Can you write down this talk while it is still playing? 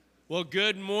Well,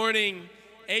 good morning,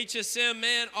 HSM,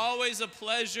 man. Always a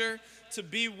pleasure to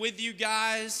be with you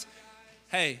guys.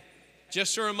 Hey,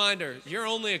 just a reminder, you're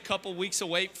only a couple weeks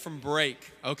away from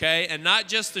break, okay? And not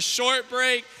just a short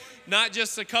break, not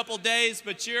just a couple days,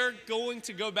 but you're going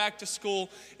to go back to school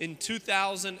in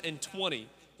 2020,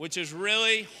 which is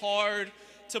really hard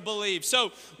to believe.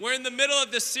 So we're in the middle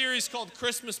of this series called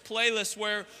Christmas Playlist,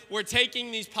 where we're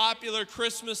taking these popular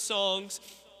Christmas songs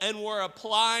and we're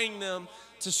applying them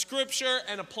to Scripture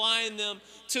and applying them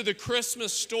to the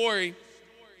Christmas story.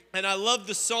 And I love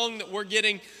the song that we're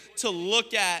getting to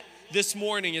look at this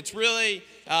morning. It's really,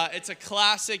 it's a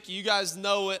classic. You guys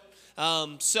know it.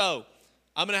 So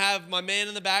I'm going to have my man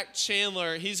in the back,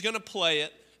 Chandler. He's going to play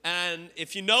it. And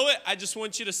if you know it, I just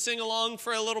want you to sing along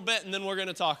for a little bit, and then we're going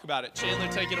to talk about it. Chandler,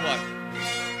 take it away.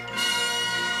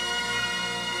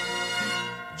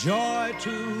 Joy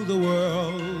to the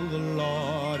world, the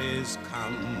Lord is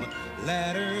come.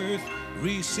 Let earth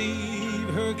receive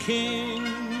her King.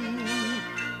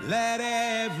 Let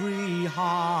every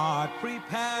heart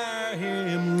prepare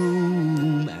him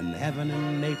room. And heaven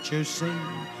and nature sing,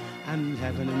 and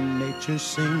heaven and nature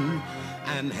sing,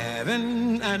 and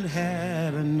heaven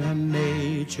and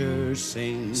nature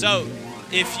sing. So,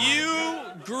 if you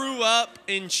grew up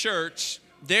in church,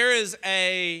 there is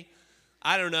a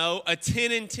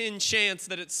 10 in 10 chance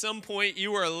that at some point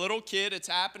you were a little kid. It's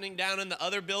happening down in the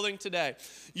other building today.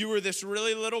 You were this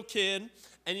really little kid,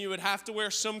 and you would have to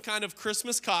wear some kind of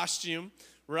Christmas costume,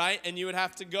 right? And you would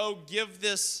have to go give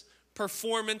this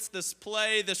performance, this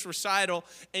play, this recital,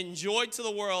 and Joy to the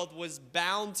World was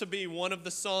bound to be one of the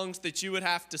songs that you would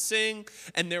have to sing,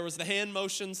 and there was the hand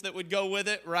motions that would go with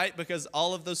it, right? Because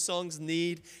all of those songs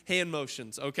need hand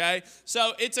motions, okay?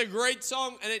 So it's a great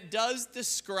song, and it does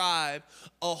describe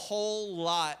a whole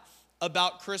lot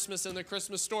about Christmas and the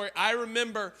Christmas story. I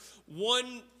remember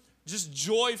one just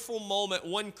joyful moment,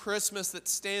 one Christmas that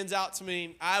stands out to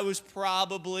me. I was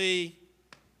probably,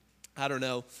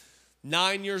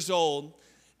 9 years old,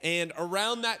 and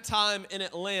around that time in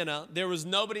Atlanta, there was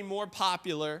nobody more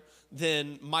popular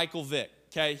than Michael Vick,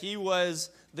 okay? He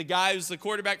was the guy who's the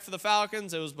quarterback for the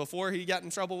Falcons. It was before he got in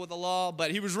trouble with the law,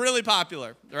 but he was really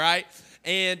popular, right?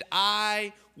 And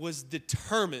I was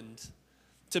determined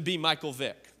to be Michael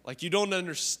Vick. Like, you don't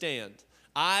understand.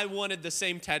 I wanted the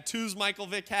same tattoos Michael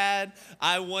Vick had.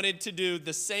 I wanted to do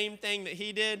the same thing that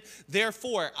he did.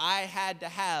 Therefore, I had to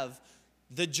have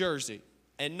the jersey.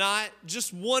 And not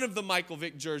just one of the Michael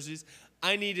Vick jerseys.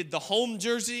 I needed the home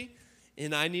jersey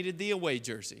and I needed the away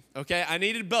jersey, okay? I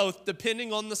needed both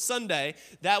depending on the Sunday.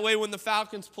 That way when the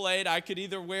Falcons played, I could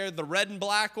either wear the red and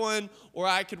black one or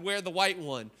I could wear the white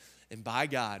one. And by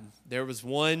God, there was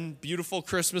one beautiful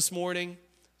Christmas morning.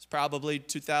 It's probably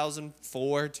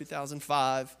 2004,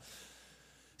 2005.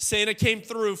 Santa came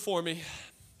through for me.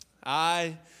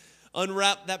 I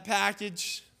unwrapped that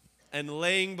package, and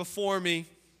laying before me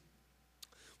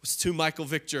was two Michael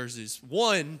Vick jerseys.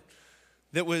 One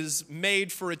that was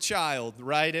made for a child,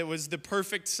 right? It was the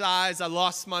perfect size. I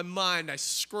lost my mind. I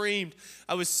screamed.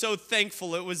 I was so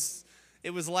thankful. It was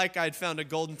like I'd found a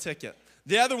golden ticket.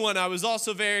 The other one I was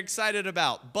also very excited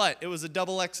about, but it was a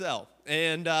double XL.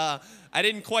 And I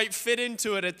didn't quite fit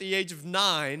into it at the age of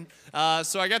 9,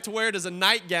 so I got to wear it as a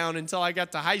nightgown until I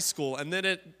got to high school, and then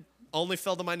it only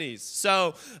fell to my knees.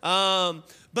 So,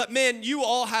 but man, you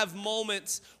all have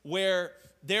moments where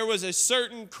there was a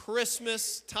certain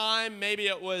Christmas time, maybe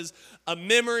it was a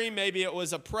memory, maybe it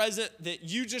was a present, that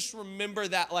you just remember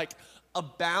that like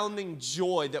abounding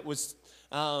joy that was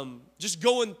just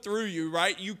going through you,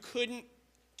 right? You couldn't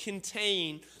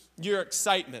contain your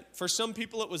excitement. For some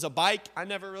people, it was a bike. I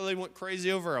never really went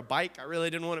crazy over a bike. I really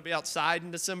didn't want to be outside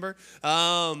in December.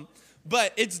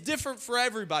 But it's different for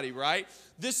everybody, right?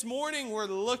 This morning, we're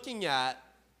looking at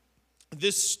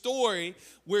this story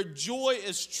where joy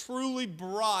is truly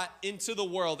brought into the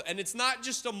world. And it's not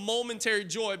just a momentary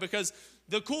joy, because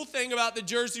the cool thing about the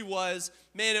jersey was,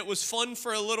 man, it was fun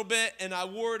for a little bit and I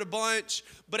wore it a bunch,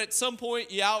 but at some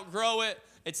point you outgrow it.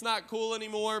 It's not cool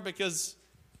anymore because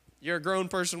you're a grown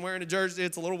person wearing a jersey.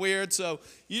 It's a little weird, so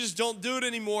you just don't do it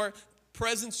anymore.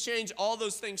 Presents change, all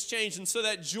those things change. And so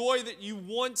that joy that you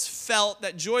once felt,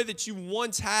 that joy that you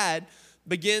once had,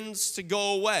 begins to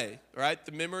go away, right?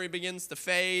 The memory begins to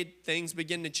fade, things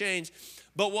begin to change.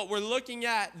 But what we're looking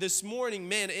at this morning,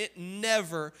 man, it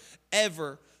never,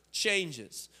 ever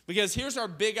changes. Because here's our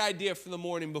big idea for the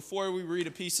morning before we read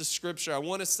a piece of Scripture. I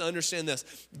want us to understand this.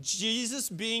 Jesus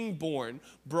being born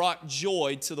brought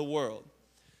joy to the world.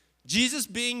 Jesus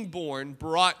being born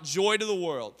brought joy to the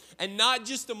world. And not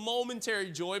just a momentary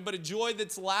joy, but a joy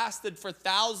that's lasted for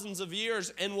thousands of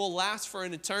years and will last for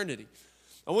an eternity.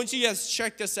 I want you guys to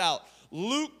check this out.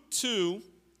 Luke 2,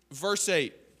 verse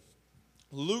 8.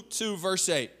 Luke 2, verse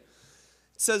 8. It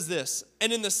says this,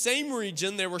 and in the same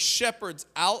region there were shepherds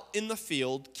out in the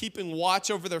field, keeping watch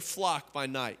over their flock by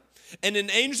night. And an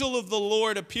angel of the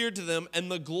Lord appeared to them, and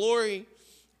the glory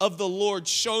of the Lord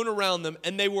shone around them,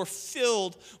 and they were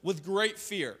filled with great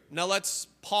fear. Now let's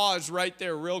pause right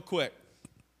there real quick.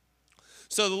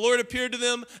 So the Lord appeared to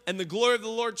them, and the glory of the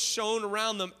Lord shone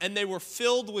around them, and they were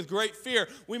filled with great fear.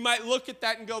 We might look at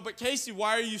that and go, but Casey,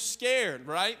 why are you scared,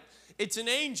 right? It's an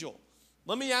angel.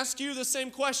 Let me ask you the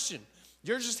same question.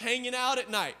 You're just hanging out at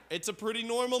night. It's a pretty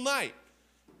normal night.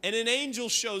 And an angel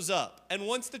shows up and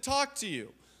wants to talk to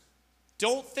you.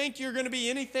 Don't think you're going to be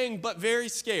anything but very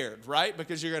scared, right?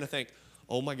 Because you're going to think,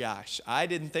 oh my gosh, I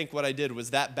didn't think what I did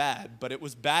was that bad, but it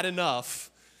was bad enough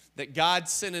that God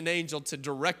sent an angel to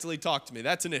directly talk to me.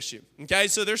 That's an issue. Okay,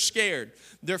 so they're scared.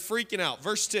 They're freaking out.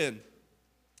 Verse 10.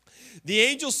 The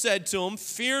angel said to him,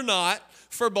 fear not,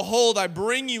 for behold, I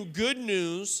bring you good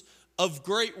news of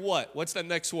great what? What's that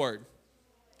next word?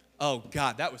 Oh,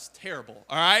 God, that was terrible.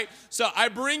 All right? So I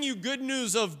bring you good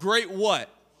news of great what?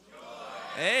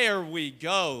 There we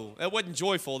go. That wasn't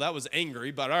joyful. That was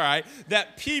angry, but all right.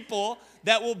 That people,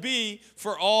 that will be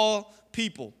for all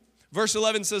people. Verse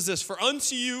 11 says this, for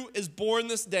unto you is born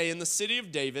this day in the city of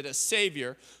David a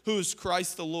Savior, who is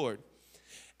Christ the Lord.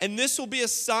 And this will be a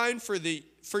sign for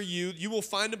you. You will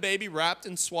find a baby wrapped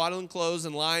in swaddling clothes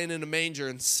and lying in a manger.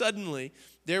 And suddenly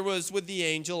there was with the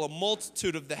angel a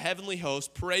multitude of the heavenly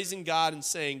host praising God and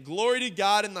saying, glory to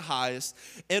God in the highest,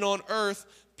 and on earth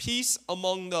peace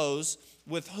among those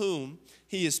with whom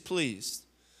he is pleased.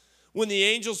 When the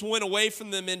angels went away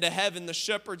from them into heaven, the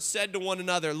shepherds said to one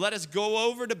another, let us go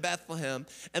over to Bethlehem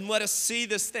and let us see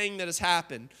this thing that has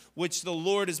happened, which the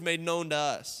Lord has made known to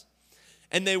us.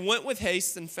 And they went with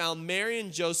haste and found Mary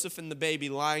and Joseph and the baby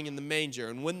lying in the manger.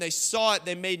 And when they saw it,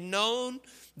 they made known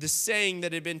the saying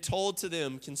that had been told to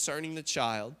them concerning the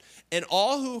child. And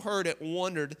all who heard it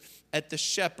wondered at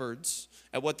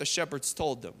what the shepherds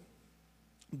told them.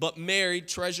 But Mary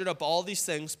treasured up all these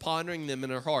things, pondering them in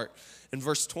her heart. And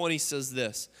verse 20 says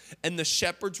this, and the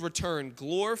shepherds returned,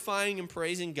 glorifying and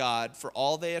praising God for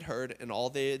all they had heard and all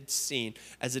they had seen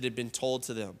as it had been told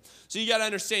to them. So you got to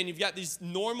understand, you've got these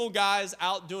normal guys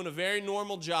out doing a very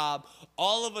normal job.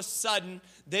 All of a sudden,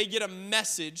 they get a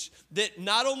message that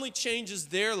not only changes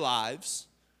their lives,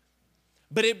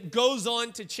 but it goes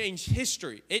on to change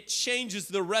history. It changes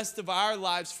the rest of our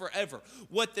lives forever,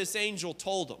 what this angel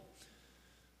told them.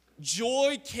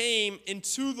 Joy came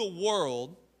into the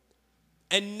world,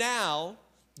 and now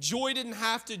joy didn't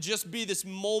have to just be this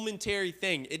momentary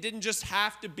thing. It didn't just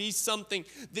have to be something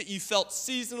that you felt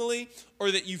seasonally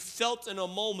or that you felt in a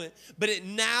moment, but it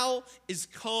now is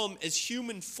come as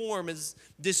human form, as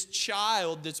this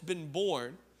child that's been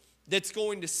born, that's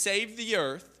going to save the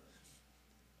earth.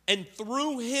 And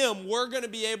through him, we're going to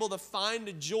be able to find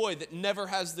a joy that never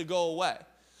has to go away.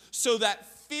 So that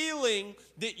feeling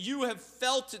that you have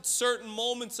felt at certain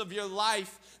moments of your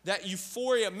life, that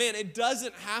euphoria, man, it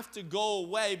doesn't have to go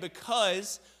away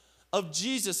because of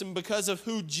Jesus and because of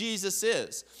who Jesus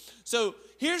is. So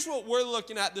here's what we're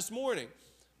looking at this morning.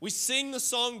 We sing the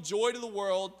song Joy to the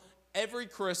World every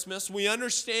Christmas. We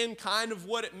understand kind of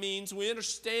what it means. We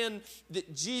understand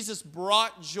that Jesus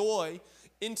brought joy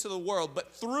into the world.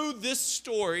 But through this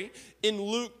story in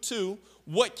Luke 2,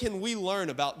 what can we learn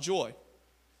about joy?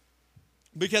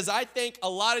 Because I think a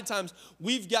lot of times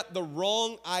we've got the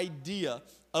wrong idea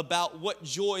about what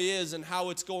joy is and how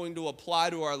it's going to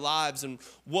apply to our lives and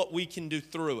what we can do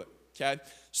through it, okay?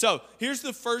 So here's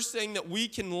the first thing that we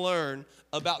can learn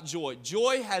about joy.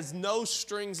 Joy has no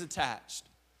strings attached.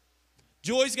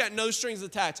 Joy's got no strings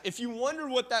attached. If you wonder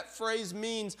what that phrase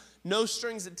means, no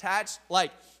strings attached,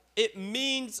 like it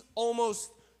means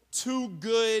almost too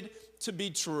good to be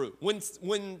true.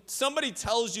 When somebody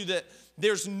tells you that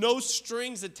there's no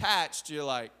strings attached, you're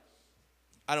like,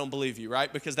 I don't believe you,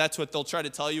 right? Because that's what they'll try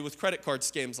to tell you with credit card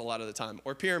scams a lot of the time,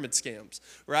 or pyramid scams,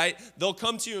 right? They'll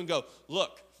come to you and go,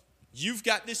 look, you've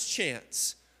got this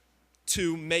chance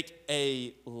to make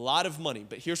a lot of money,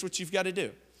 but here's what you've got to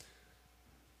do.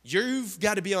 You've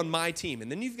got to be on my team,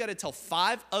 and then you've got to tell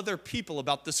 5 other people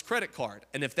about this credit card,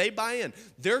 and if they buy in,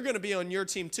 they're going to be on your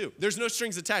team too. There's no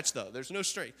strings attached, though. There's no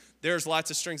string. There's lots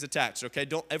of strings attached, okay?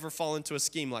 Don't ever fall into a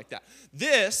scheme like that.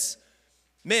 This,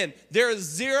 man, there are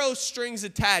 0 strings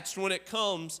attached when it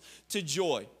comes to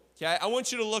joy, okay? I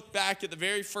want you to look back at the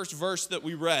very first verse that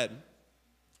we read.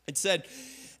 It said,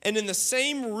 and in the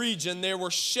same region there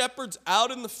were shepherds out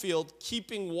in the field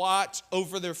keeping watch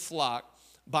over their flock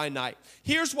by night.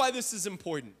 Here's why this is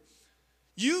important.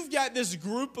 You've got this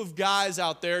group of guys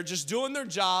out there just doing their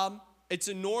job. It's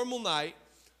a normal night.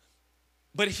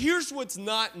 But here's what's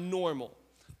not normal.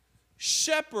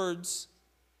 Shepherds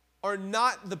are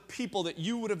not the people that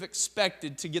you would have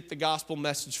expected to get the gospel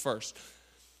message first.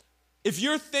 If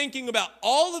you're thinking about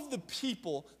all of the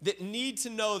people that need to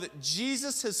know that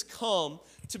Jesus has come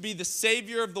to be the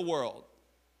Savior of the world,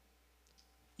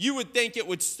 you would think it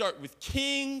would start with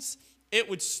kings. It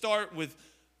would start with,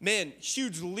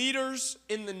 huge leaders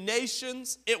in the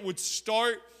nations. It would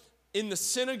start in the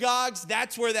synagogues.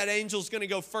 That's where that angel's going to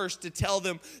go first to tell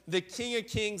them the King of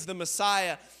Kings, the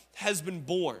Messiah, has been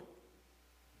born.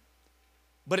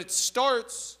 But it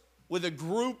starts with a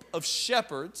group of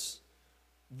shepherds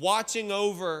watching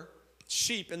over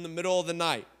sheep in the middle of the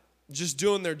night, just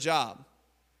doing their job.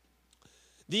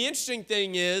 The interesting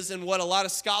thing is, and what a lot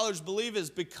of scholars believe, is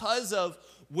because of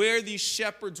where these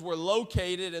shepherds were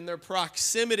located and their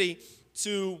proximity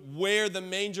to where the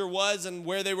manger was and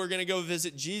where they were going to go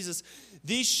visit Jesus,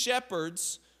 these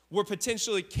shepherds were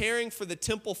potentially caring for the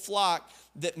temple flock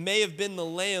that may have been the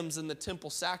lambs in the temple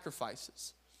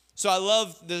sacrifices. So I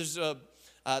love, there's a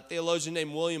theologian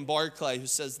named William Barclay who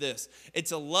says this: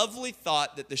 it's a lovely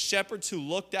thought that the shepherds who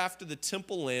looked after the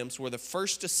temple lambs were the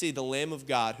first to see the Lamb of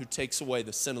God who takes away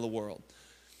the sin of the world.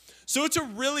 So it's a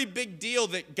really big deal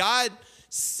that God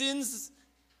sends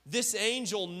this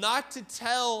angel not to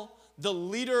tell the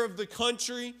leader of the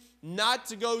country, not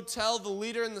to go tell the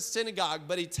leader in the synagogue,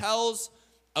 but he tells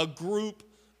a group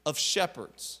of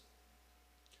shepherds.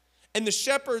 And the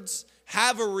shepherds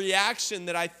have a reaction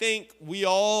that I think we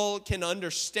all can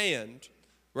understand,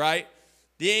 right?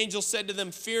 The angel said to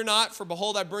them, "Fear not, for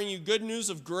behold, I bring you good news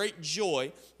of great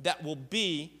joy that will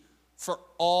be for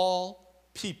all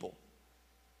people."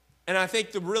 And I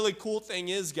think the really cool thing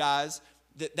is, guys,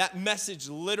 that message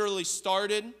literally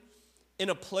started in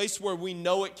a place where we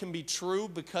know it can be true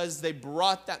because they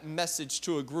brought that message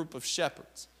to a group of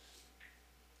shepherds.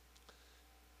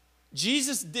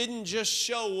 Jesus didn't just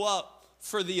show up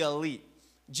for the elite.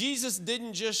 Jesus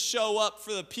didn't just show up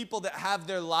for the people that have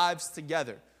their lives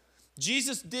together.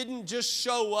 Jesus didn't just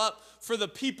show up for the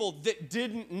people that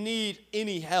didn't need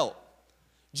any help.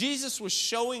 Jesus was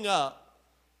showing up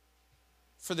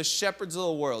for the shepherds of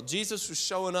the world. Jesus was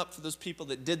showing up for those people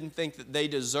that didn't think that they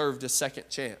deserved a second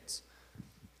chance.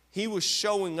 He was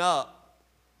showing up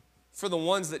for the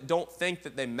ones that don't think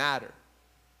that they matter.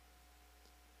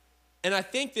 And I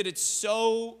think that it's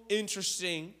so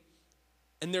interesting,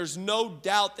 and there's no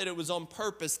doubt that it was on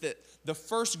purpose, that the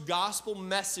first gospel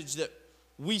message that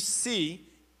we see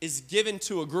is given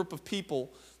to a group of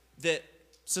people that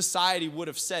society would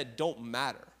have said don't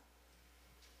matter.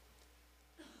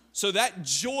 So that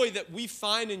joy that we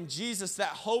find in Jesus, that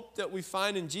hope that we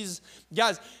find in Jesus,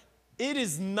 guys, it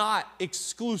is not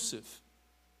exclusive.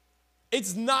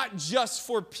 It's not just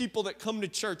for people that come to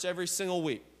church every single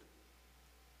week.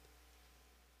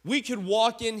 We could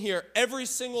walk in here every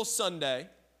single Sunday,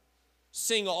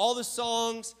 sing all the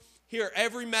songs, hear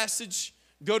every message,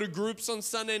 go to groups on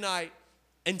Sunday night,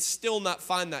 and still not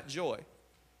find that joy.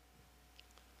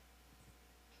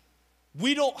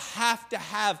 We don't have to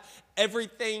have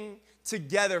everything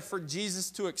together for Jesus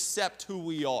to accept who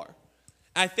we are.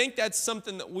 I think that's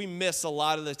something that we miss a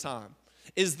lot of the time,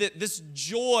 is that this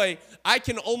joy, I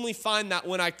can only find that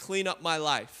when I clean up my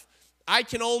life. I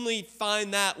can only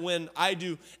find that when I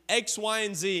do X, Y,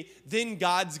 and Z, then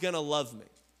God's going to love me.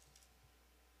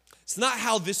 It's not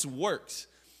how this works.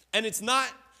 And it's not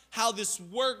how this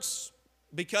works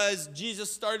because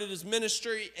Jesus started his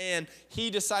ministry and he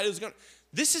decided he was going to.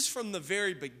 This is from the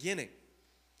very beginning,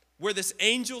 where this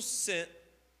angel sent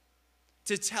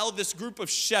to tell this group of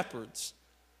shepherds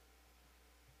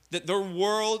that their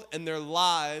world and their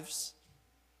lives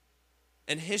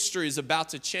and history is about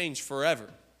to change forever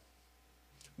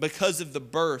because of the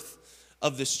birth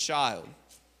of this child.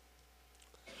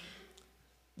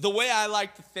 The way I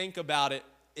like to think about it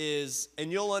is,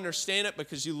 and you'll understand it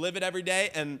because you live it every day,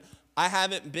 and I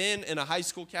haven't been in a high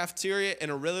school cafeteria in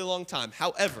a really long time.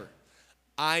 However,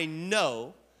 I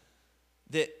know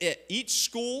that at each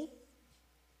school,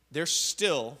 there's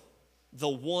still the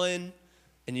one,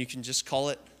 and you can just call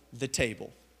it the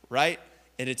table, right?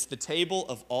 And it's the table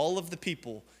of all of the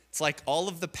people. It's like all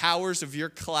of the powers of your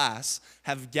class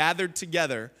have gathered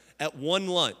together at one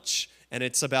lunch, and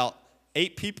it's about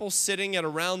 8 people sitting at a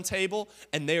round table,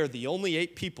 and they are the only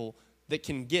 8 people that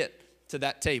can get to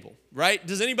that table, right?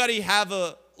 Does anybody have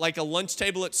a lunch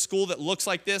table at school that looks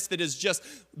like this, that is just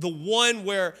the one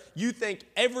where you think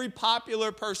every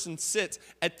popular person sits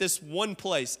at this one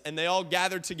place and they all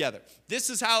gather together? This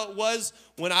is how it was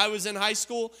when I was in high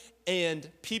school, and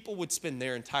people would spend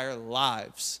their entire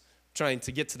lives trying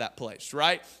to get to that place,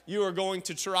 right? You are going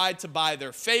to try to buy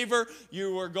their favor.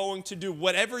 You are going to do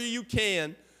whatever you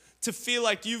can to feel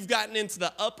like you've gotten into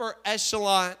the upper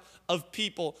echelon of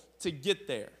people to get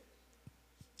there.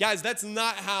 Guys, that's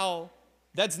not how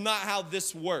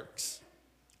this works.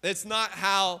 That's not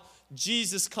how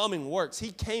Jesus coming works.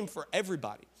 He came for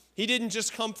everybody. He didn't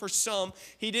just come for some.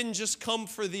 He didn't just come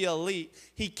for the elite.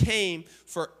 He came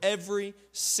for every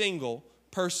single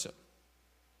person.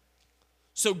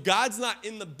 So God's not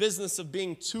in the business of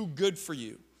being too good for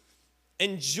you.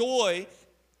 And joy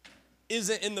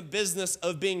isn't in the business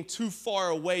of being too far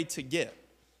away to get.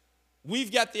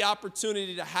 We've got the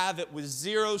opportunity to have it with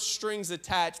zero strings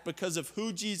attached because of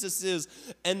who Jesus is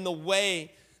and the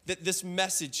way that this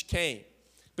message came.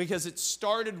 Because it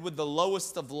started with the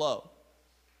lowest of low.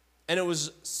 And it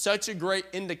was such a great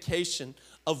indication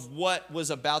of what was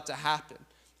about to happen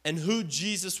and who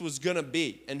Jesus was going to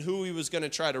be and who he was going to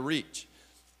try to reach.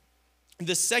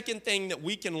 The second thing that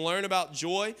we can learn about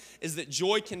joy is that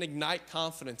joy can ignite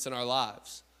confidence in our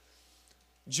lives.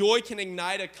 Joy can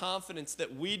ignite a confidence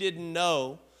that we didn't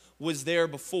know was there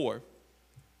before.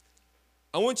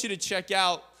 I want you to check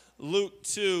out Luke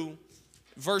 2,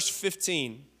 verse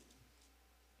 15.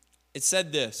 It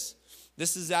said this.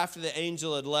 This is after the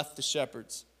angel had left the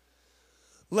shepherds.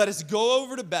 Let us go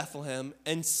over to Bethlehem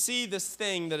and see this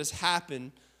thing that has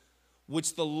happened,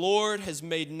 which the Lord has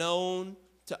made known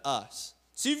to us.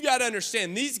 So you've got to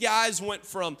understand, these guys went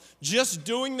from just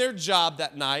doing their job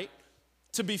that night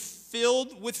to be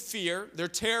filled with fear. They're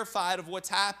terrified of what's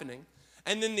happening.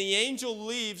 And then the angel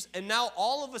leaves, and now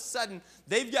all of a sudden,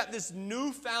 they've got this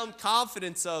newfound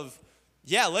confidence of,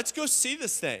 yeah, let's go see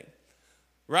this thing,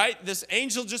 right? This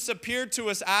angel just appeared to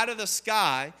us out of the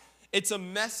sky. It's a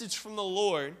message from the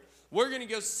Lord. We're going to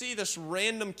go see this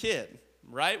random kid,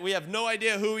 right? We have no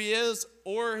idea who he is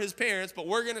or his parents, but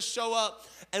we're going to show up,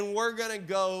 and we're going to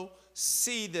go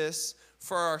see this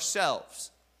for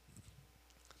ourselves.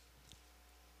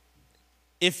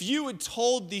 If you had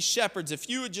told these shepherds, if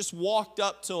you had just walked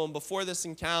up to them before this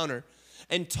encounter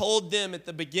and told them at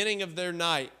the beginning of their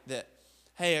night that,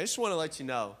 hey, I just want to let you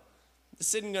know,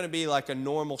 this isn't going to be like a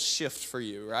normal shift for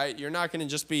you, right? You're not going to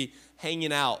just be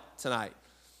hanging out tonight.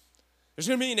 There's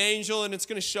going to be an angel, and it's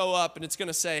going to show up, and it's going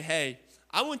to say, hey,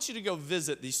 I want you to go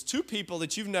visit these two people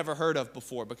that you've never heard of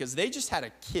before because they just had a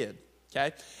kid,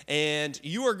 okay? And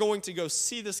you are going to go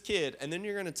see this kid, and then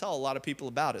you're going to tell a lot of people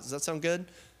about it. Does that sound good?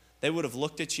 They would have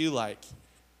looked at you like,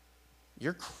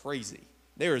 you're crazy.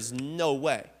 There is no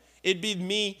way. It'd be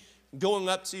me going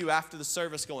up to you after the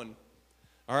service going,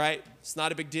 all right, it's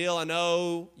not a big deal. I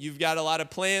know you've got a lot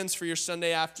of plans for your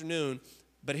Sunday afternoon,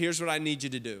 but here's what I need you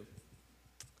to do.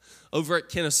 Over at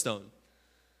Kennestone,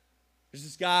 there's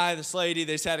this guy, this lady,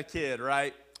 they just had a kid,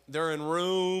 right? They're in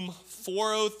room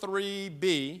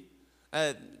 403B.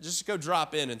 Just go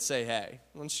drop in and say, hey.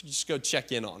 Why don't you just go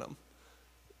check in on them?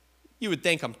 You would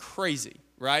think I'm crazy,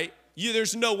 right?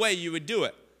 There's no way you would do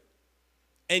it.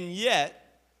 And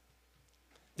yet,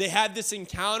 they had this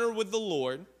encounter with the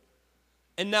Lord,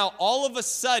 and now all of a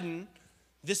sudden,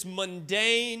 this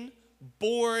mundane,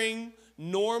 boring,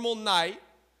 normal night,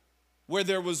 where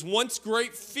there was once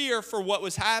great fear for what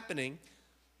was happening,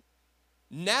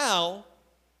 now,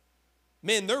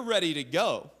 man, they're ready to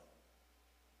go.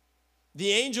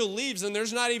 The angel leaves, and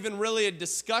there's not even really a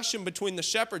discussion between the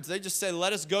shepherds. They just say,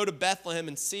 let us go to Bethlehem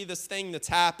and see this thing that's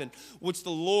happened, which the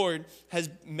Lord has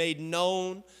made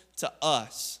known to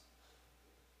us.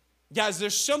 Guys,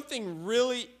 there's something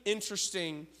really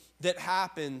interesting that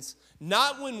happens,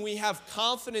 not when we have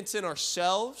confidence in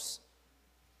ourselves,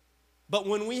 but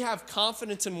when we have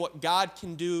confidence in what God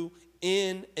can do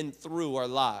in and through our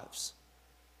lives.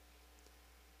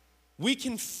 We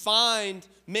can find,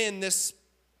 man, this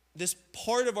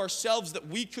part of ourselves that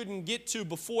we couldn't get to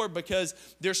before because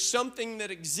there's something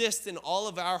that exists in all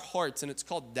of our hearts, and it's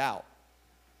called doubt.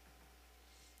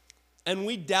 And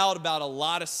we doubt about a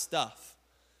lot of stuff.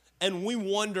 And we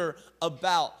wonder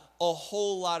about a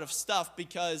whole lot of stuff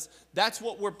because that's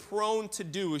what we're prone to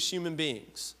do as human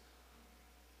beings.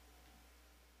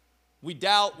 We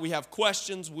doubt, we have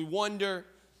questions, we wonder.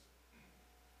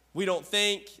 We don't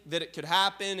think that it could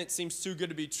happen. It seems too good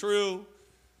to be true.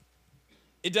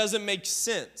 It doesn't make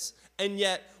sense. And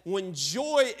yet, when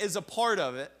joy is a part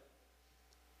of it,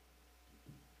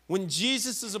 when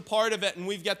Jesus is a part of it and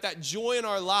we've got that joy in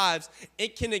our lives,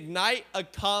 it can ignite a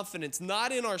confidence,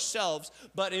 not in ourselves,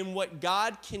 but in what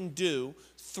God can do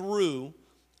through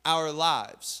our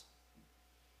lives.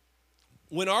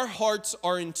 When our hearts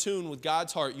are in tune with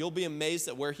God's heart, you'll be amazed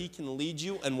at where He can lead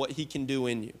you and what He can do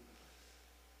in you.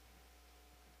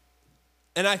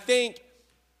 And I think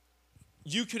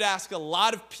you could ask a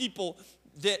lot of people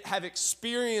that have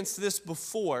experienced this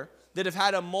before, that have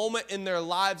had a moment in their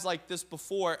lives like this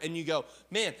before, and you go,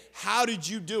 man, how did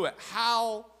you do it?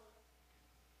 How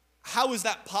is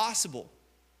that possible?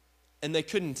 And they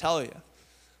couldn't tell you.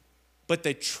 But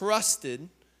they trusted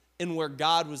in where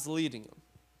God was leading them.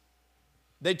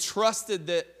 They trusted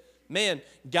that, man,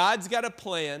 God's got a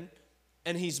plan,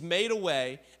 and he's made a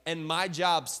way, and my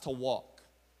job's to walk.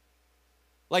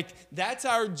 Like, that's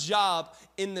our job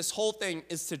in this whole thing,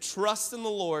 is to trust in the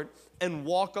Lord and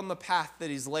walk on the path that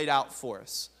he's laid out for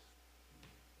us.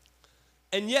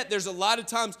 And yet, there's a lot of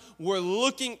times we're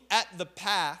looking at the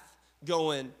path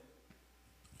going,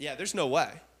 yeah, there's no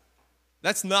way.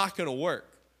 That's not going to work.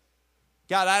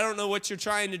 God, I don't know what you're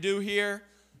trying to do here.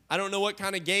 I don't know what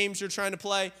kind of games you're trying to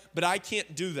play, but I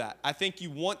can't do that. I think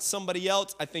you want somebody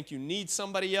else. I think you need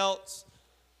somebody else.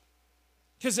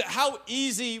 Because how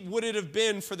easy would it have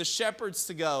been for the shepherds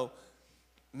to go,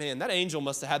 man, that angel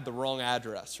must have had the wrong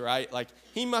address, right? Like,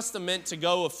 he must have meant to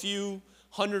go a few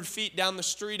 100 feet down the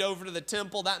street over to the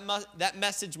temple. That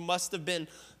message must have been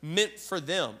meant for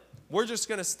them. We're just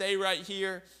going to stay right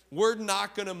here. We're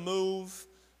not going to move.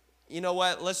 You know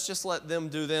what? Let's just let them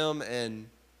do them, and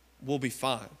we'll be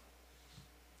fine.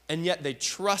 And yet they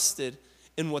trusted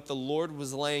in what the Lord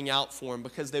was laying out for them,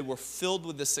 because they were filled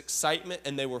with this excitement,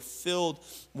 and they were filled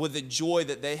with the joy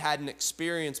that they hadn't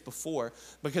experienced before,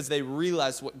 because they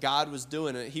realized what God was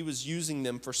doing, and he was using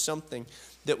them for something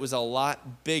that was a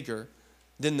lot bigger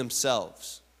than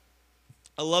themselves.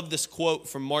 I love this quote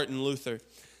from Martin Luther. It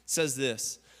says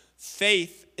this: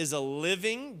 faith is a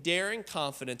living, daring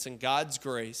confidence in God's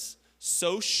grace,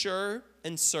 so sure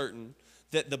and certain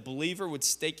that the believer would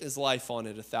stake his life on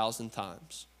it 1,000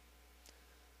 times.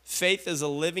 Faith is a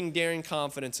living, daring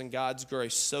confidence in God's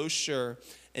grace, so sure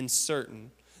and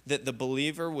certain that the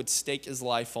believer would stake his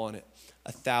life on it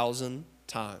 1,000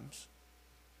 times.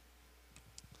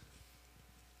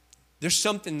 There's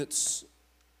something that's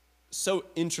so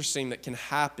interesting that can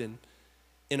happen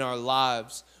in our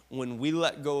lives when we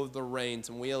let go of the reins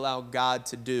and we allow God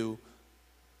to do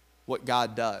what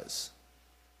God does.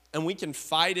 And we can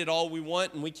fight it all we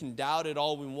want, and we can doubt it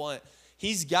all we want.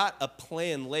 He's got a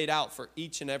plan laid out for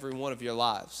each and every one of your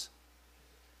lives.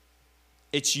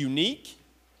 It's unique.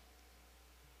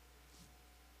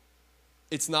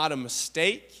 It's not a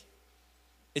mistake.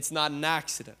 It's not an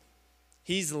accident.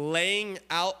 He's laying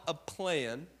out a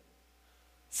plan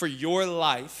for your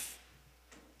life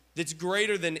that's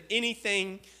greater than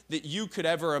anything that you could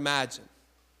ever imagine.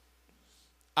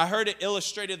 I heard it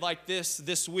illustrated like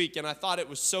this week, and I thought it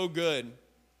was so good.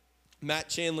 Matt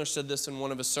Chandler said this in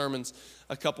one of his sermons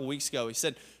a couple weeks ago. He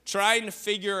said, trying to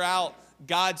figure out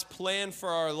God's plan for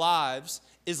our lives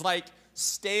is like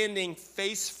standing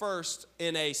face first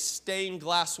in a stained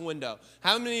glass window.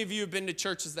 How many of you have been to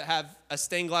churches that have a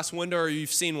stained glass window, or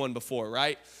you've seen one before,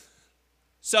 right?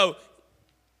 So,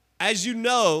 as you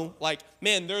know, like,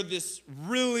 man, they're this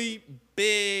really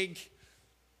big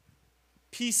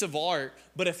piece of art,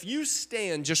 but if you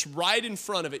stand just right in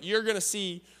front of it, you're going to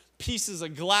see pieces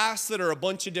of glass that are a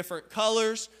bunch of different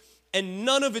colors, and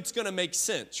none of it's going to make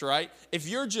sense, right? If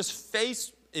you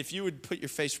would put your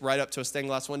face right up to a stained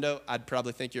glass window, I'd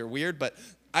probably think you're weird, but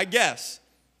I guess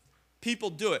people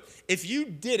do it. If you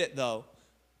did it, though,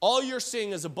 all you're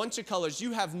seeing is a bunch of colors.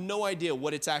 You have no idea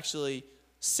what it's actually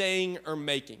saying or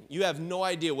making. You have no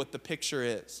idea what the picture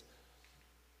is.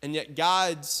 And yet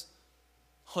God's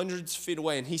hundreds of feet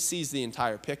away, and he sees the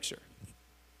entire picture.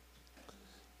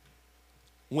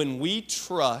 When we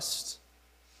trust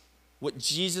what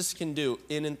Jesus can do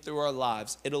in and through our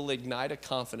lives, it'll ignite a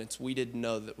confidence we didn't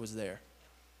know that was there.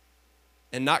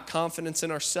 And not confidence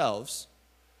in ourselves,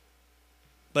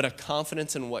 but a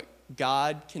confidence in what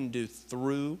God can do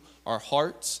through our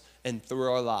hearts and through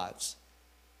our lives.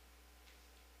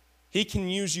 He can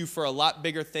use you for a lot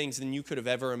bigger things than you could have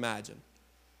ever imagined.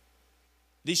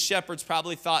 These shepherds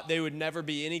probably thought they would never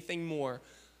be anything more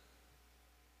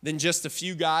than just a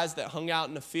few guys that hung out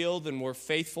in the field and were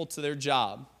faithful to their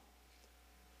job.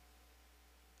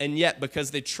 And yet, because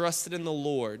they trusted in the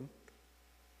Lord,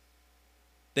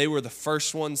 they were the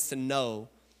first ones to know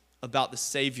about the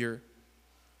Savior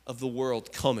of the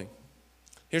world coming.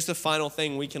 Here's the final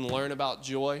thing we can learn about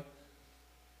joy,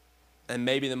 and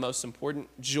maybe the most important: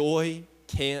 joy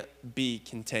can't be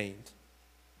contained.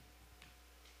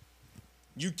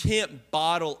 You can't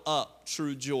bottle up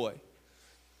true joy.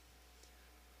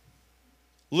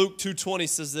 Luke 2:20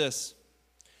 says this: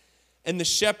 and the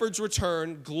shepherds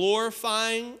returned,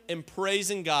 glorifying and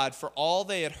praising God for all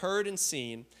they had heard and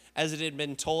seen, as it had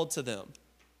been told to them.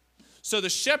 So the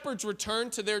shepherds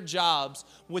returned to their jobs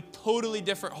with totally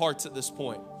different hearts at this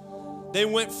point. They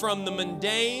went from the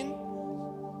mundane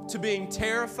to being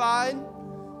terrified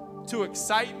to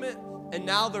excitement, and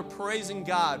now they're praising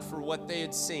God for what they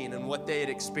had seen and what they had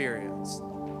experienced.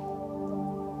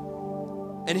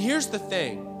 And here's the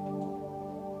thing.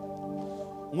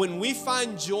 When we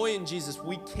find joy in Jesus,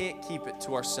 we can't keep it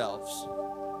to ourselves.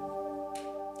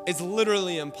 It's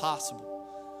literally impossible.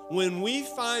 When we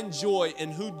find joy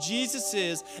in who Jesus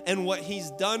is and what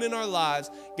he's done in our lives,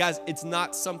 guys, it's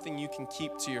not something you can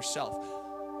keep to yourself,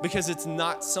 because it's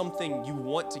not something you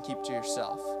want to keep to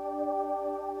yourself.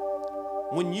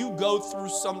 When you go through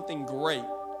something great,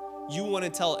 you want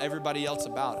to tell everybody else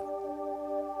about it.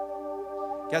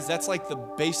 Guys, that's like the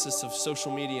basis of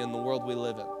social media in the world we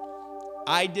live in.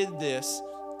 I did this,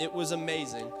 it was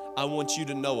amazing, I want you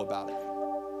to know about it.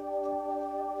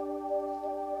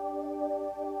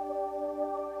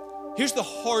 Here's the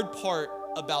hard part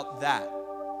about that.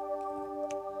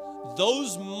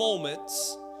 Those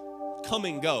moments come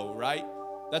and go, right?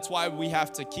 That's why we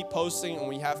have to keep posting and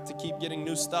we have to keep getting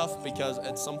new stuff, because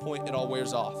at some point it all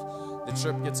wears off. The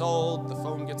trip gets old, the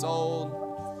phone gets old,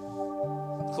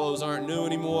 clothes aren't new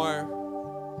anymore.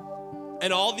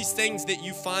 And all these things that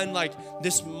you find like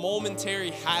this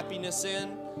momentary happiness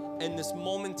in and this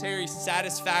momentary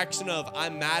satisfaction of I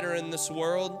matter in this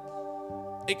world,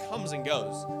 it comes and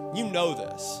goes. You know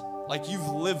this. Like, you've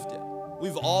lived it.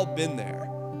 We've all been there.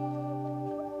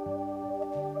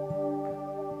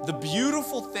 The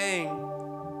beautiful thing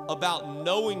about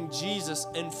knowing Jesus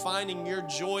and finding your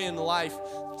joy in life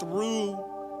through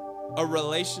a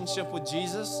relationship with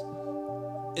Jesus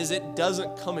is it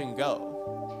doesn't come and go.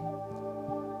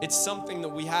 It's something that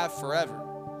we have forever.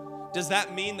 Does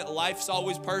that mean that life's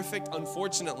always perfect?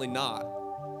 Unfortunately not.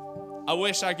 I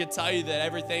wish I could tell you that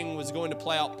everything was going to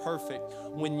play out perfect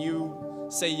when you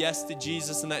say yes to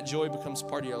Jesus and that joy becomes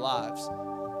part of your lives.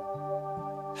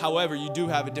 However, you do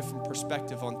have a different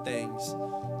perspective on things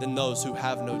than those who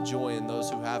have no joy and those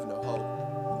who have no hope.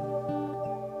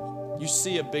 You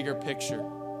see a bigger picture.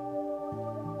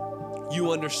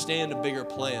 You understand a bigger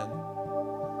plan.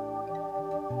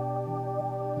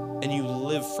 And you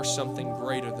live for something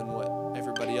greater than what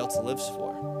everybody else lives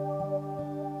for.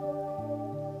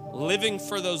 Living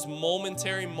for those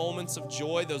momentary moments of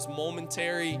joy, those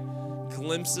momentary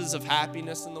glimpses of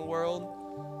happiness in the world.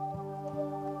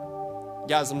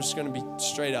 Guys, I'm just going to be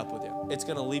straight up with you. It's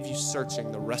going to leave you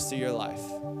searching the rest of your life.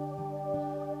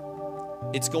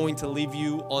 It's going to leave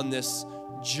you on this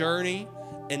journey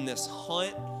and this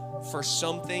hunt for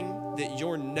something that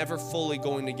you're never fully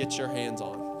going to get your hands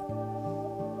on.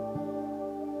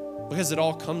 Because it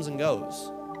all comes and goes.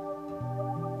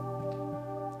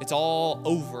 It's all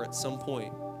over at some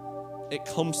point. It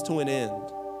comes to an end.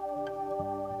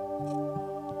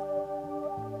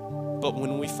 But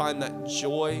when we find that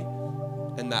joy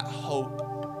and that hope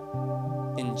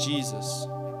in Jesus,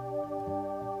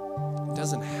 it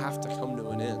doesn't have to come to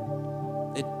an end.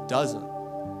 It doesn't.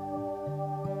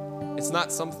 It's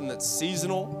not something that's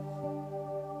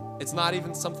seasonal. It's not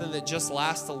even something that just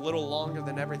lasts a little longer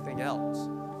than everything else.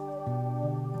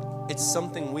 It's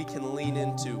something we can lean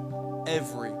into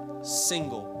every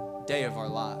single day of our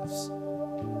lives.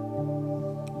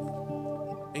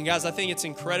 And guys, I think it's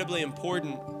incredibly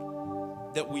important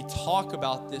that we talk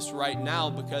about this right now,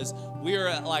 because we are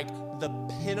at like the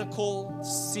pinnacle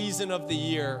season of the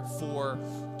year for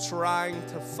trying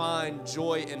to find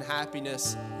joy and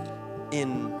happiness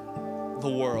in the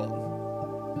world,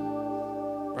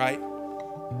 right?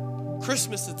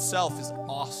 Christmas itself is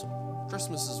awesome.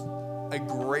 Christmas is a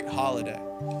great holiday.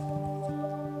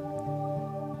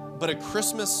 But a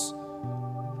Christmas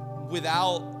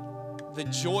without the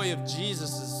joy of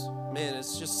Jesus is, man,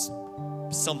 it's just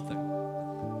something.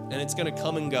 And it's going to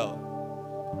come and go.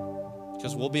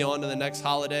 Because we'll be on to the next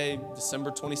holiday, December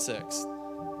 26th.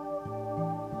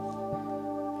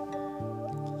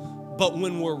 But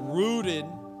when we're rooted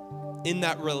in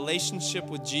that relationship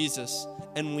with Jesus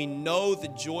and we know the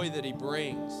joy that he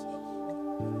brings,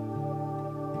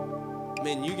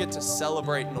 man, you get to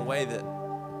celebrate in a way that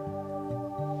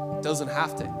doesn't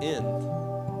have to end.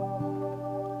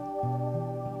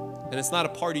 And it's not a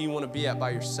party you want to be at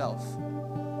by yourself.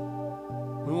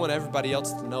 We want everybody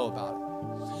else to know about it.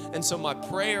 And so my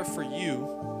prayer for you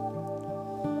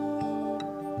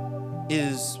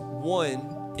is,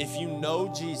 one, if you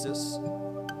know Jesus,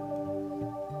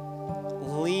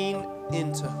 lean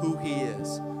into who he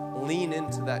is. Lean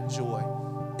into that joy.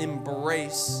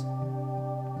 Embrace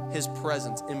his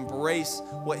presence. Embrace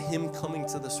what him coming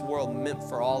to this world meant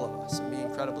for all of us, and be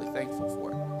incredibly thankful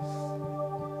for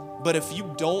it. But if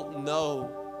you don't know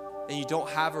and you don't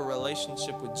have a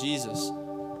relationship with Jesus,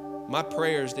 my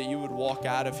prayer is that you would walk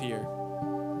out of here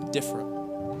different.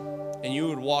 And you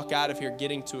would walk out of here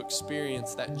getting to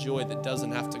experience that joy that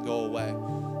doesn't have to go away.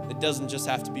 It doesn't just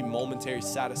have to be momentary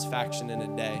satisfaction in a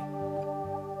day,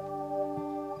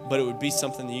 but it would be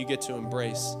something that you get to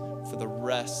embrace for the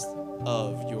rest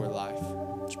of your life.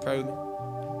 Would you pray with me?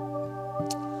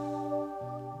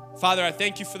 Father, I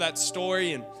thank you for that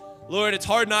story. And Lord, it's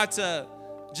hard not to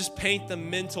just paint the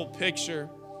mental picture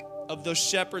of those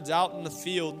shepherds out in the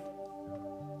field.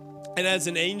 And as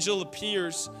an angel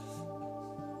appears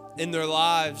in their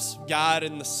lives, God,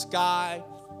 in the sky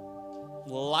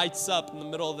lights up in the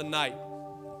middle of the night.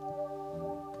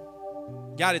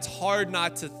 God, it's hard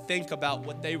not to think about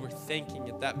what they were thinking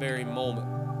at that very moment.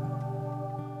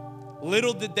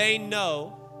 Little did they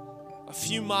know, a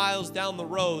few miles down the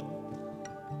road,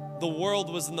 the world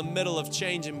was in the middle of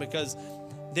changing, because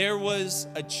there was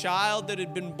a child that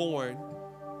had been born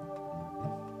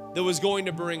that was going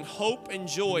to bring hope and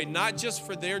joy, not just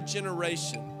for their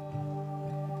generation,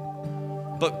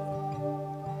 but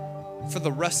for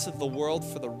the rest of the world,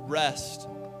 for the rest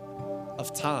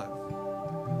of time.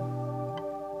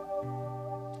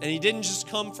 And he didn't just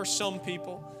come for some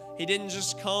people. He didn't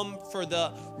just come for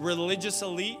the religious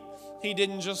elite. He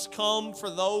didn't just come for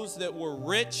those that were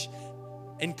rich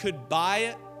and could buy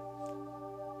it.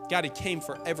 God, he came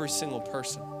for every single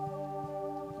person.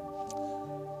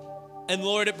 And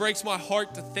Lord, it breaks my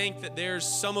heart to think that there's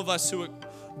some of us who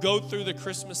go through the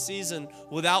Christmas season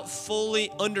without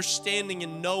fully understanding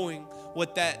and knowing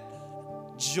what that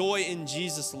joy in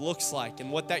Jesus looks like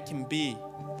and what that can be.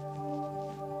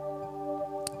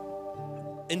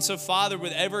 And so, Father,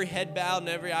 with every head bowed and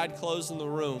every eye closed in the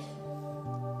room,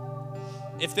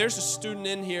 if there's a student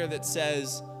in here that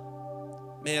says,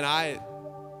 man,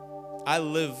 I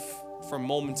live for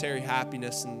momentary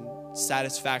happiness and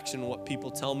satisfaction in what people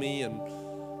tell me and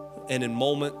in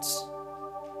moments,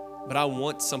 but I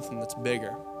want something that's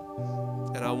bigger,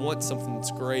 and I want something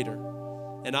that's greater.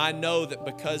 And I know that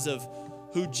because of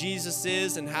who Jesus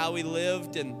is and how he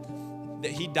lived, and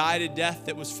that he died a death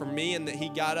that was for me, and that he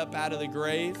got up out of the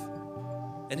grave,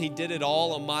 and he did it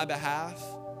all on my behalf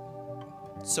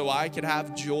so I could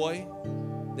have joy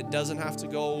that doesn't have to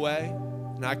go away,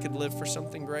 and I could live for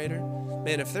something greater.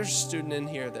 Man, if there's a student in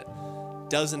here that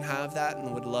doesn't have that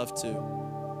and would love to,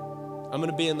 I'm going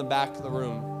to be in the back of the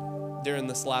room during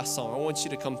this last song. I want you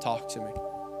to come talk to me,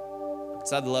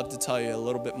 because I'd love to tell you a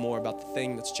little bit more about the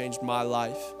thing that's changed my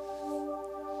life,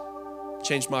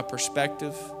 changed my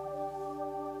perspective,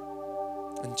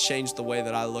 and changed the way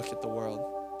that I look at the world.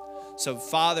 So,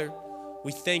 Father,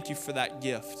 we thank you for that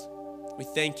gift. We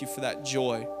thank you for that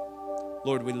joy.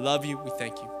 Lord, we love you. We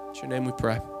thank you. In your name we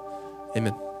pray.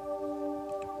 Amen.